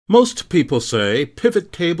Most people say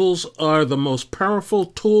pivot tables are the most powerful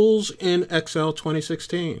tools in Excel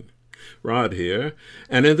 2016. Rod here,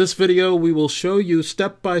 and in this video we will show you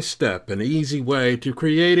step by step an easy way to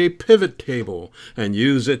create a pivot table and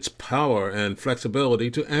use its power and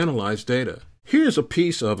flexibility to analyze data. Here's a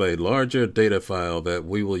piece of a larger data file that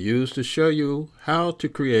we will use to show you how to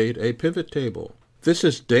create a pivot table. This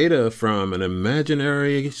is data from an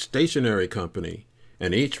imaginary stationery company,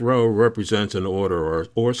 and each row represents an order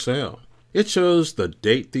or sale. It shows the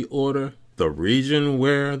date the order, the region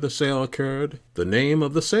where the sale occurred, the name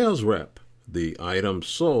of the sales rep, the item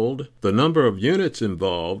sold, the number of units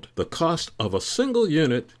involved, the cost of a single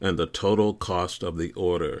unit, and the total cost of the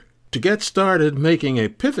order. To get started making a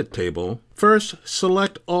pivot table, first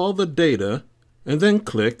select all the data and then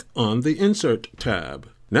click on the Insert tab.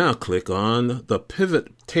 Now click on the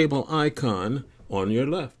pivot table icon on your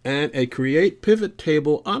left, and a Create Pivot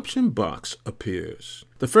Table option box appears.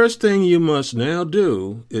 The first thing you must now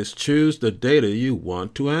do is choose the data you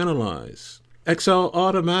want to analyze. Excel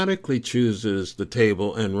automatically chooses the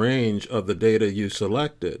table and range of the data you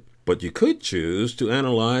selected, but you could choose to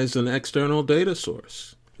analyze an external data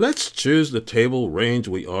source. Let's choose the table range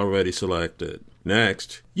we already selected.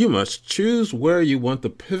 Next, you must choose where you want the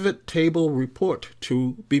pivot table report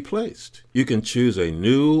to be placed. You can choose a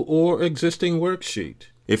new or existing worksheet.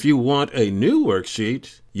 If you want a new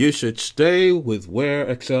worksheet, you should stay with where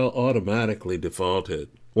Excel automatically defaulted.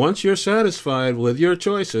 Once you're satisfied with your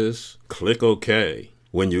choices, click OK.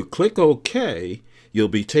 When you click OK, you'll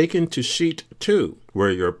be taken to Sheet 2,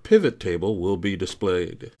 where your pivot table will be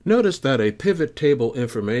displayed. Notice that a pivot table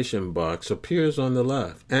information box appears on the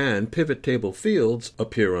left, and pivot table fields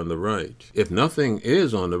appear on the right. If nothing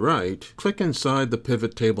is on the right, click inside the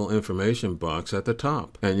pivot table information box at the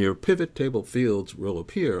top, and your pivot table fields will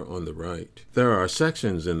appear on the right. There are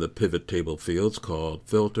sections in the pivot table fields called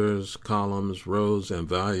filters, columns, rows, and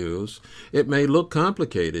values. It may look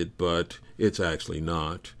complicated, but it's actually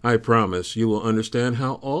not. I promise you will understand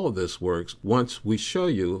how all of this works once we show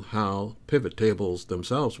you how pivot tables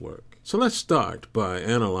themselves work. So let's start by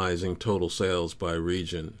analyzing total sales by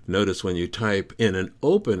region. Notice when you type in an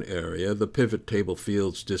open area, the pivot table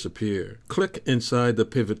fields disappear. Click inside the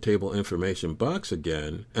pivot table information box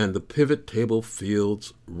again, and the pivot table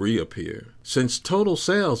fields reappear. Since total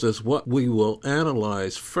sales is what we will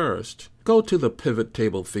analyze first, go to the pivot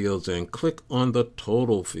table fields and click on the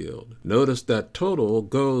total field. Notice that total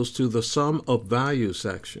goes to the sum of value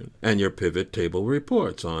section, and your pivot table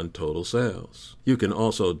reports on total sales. You can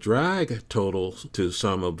also drag total to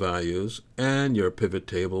sum of values, and your pivot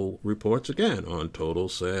table reports again on total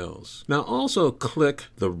sales. Now also click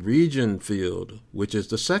the region field, which is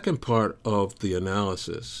the second part of the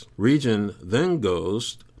analysis. Region then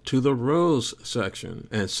goes to the rows section,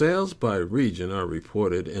 and sales by region are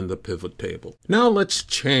reported in the pivot table. Now let's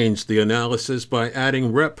change the analysis by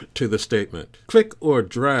adding rep to the statement. Click or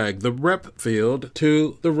drag the rep field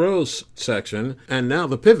to the rows section, and now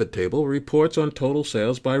the pivot table reports on total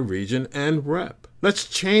sales by region and rep. Let's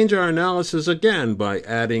change our analysis again by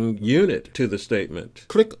adding unit to the statement.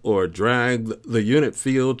 Click or drag the unit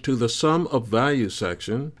field to the sum of value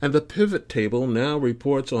section, and the pivot table now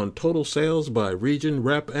reports on total sales by region,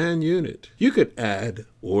 rep, and unit. You could add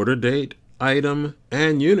order date, item,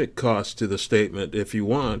 and unit cost to the statement if you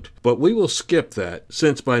want, but we will skip that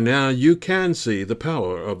since by now you can see the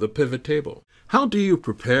power of the pivot table. How do you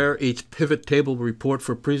prepare each pivot table report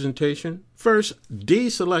for presentation? First,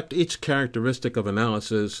 deselect each characteristic of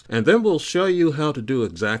analysis, and then we'll show you how to do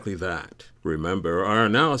exactly that. Remember, our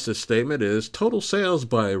analysis statement is total sales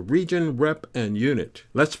by region, rep, and unit.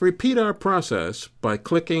 Let's repeat our process by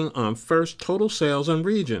clicking on first total sales and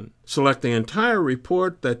region. Select the entire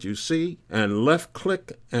report that you see, and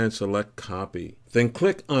left-click and select Copy. Then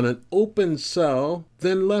click on an open cell,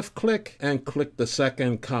 then left-click and click the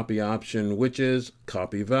second copy option, which is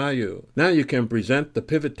Copy Value. Now you can present the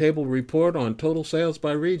pivot table report on total sales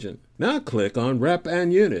by region. Now click on Rep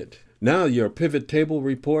and Unit. Now your pivot table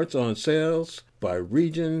reports on sales by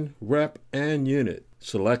region, rep, and unit.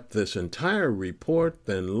 Select this entire report,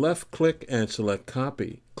 then left-click and select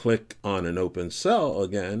Copy. Click on an open cell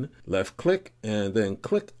again, left-click, and then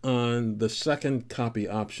click on the second copy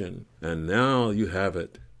option. And now you have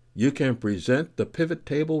it. You can present the pivot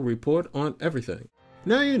table report on everything.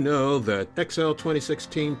 Now you know that Excel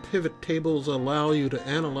 2016 pivot tables allow you to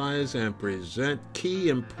analyze and present key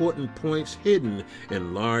important points hidden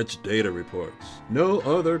in large data reports. No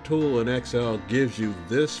other tool in Excel gives you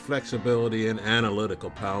this flexibility and analytical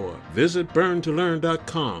power. Visit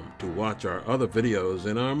burntolearn.com to watch our other videos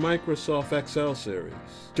in our Microsoft Excel series.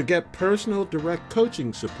 To get personal direct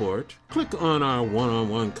coaching support, click on our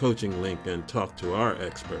one-on-one coaching link and talk to our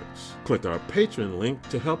experts. Click our Patreon link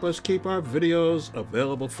to help us keep our videos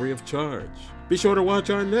available free of charge. Be sure to watch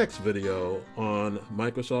our next video on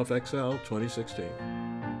Microsoft Excel 2016.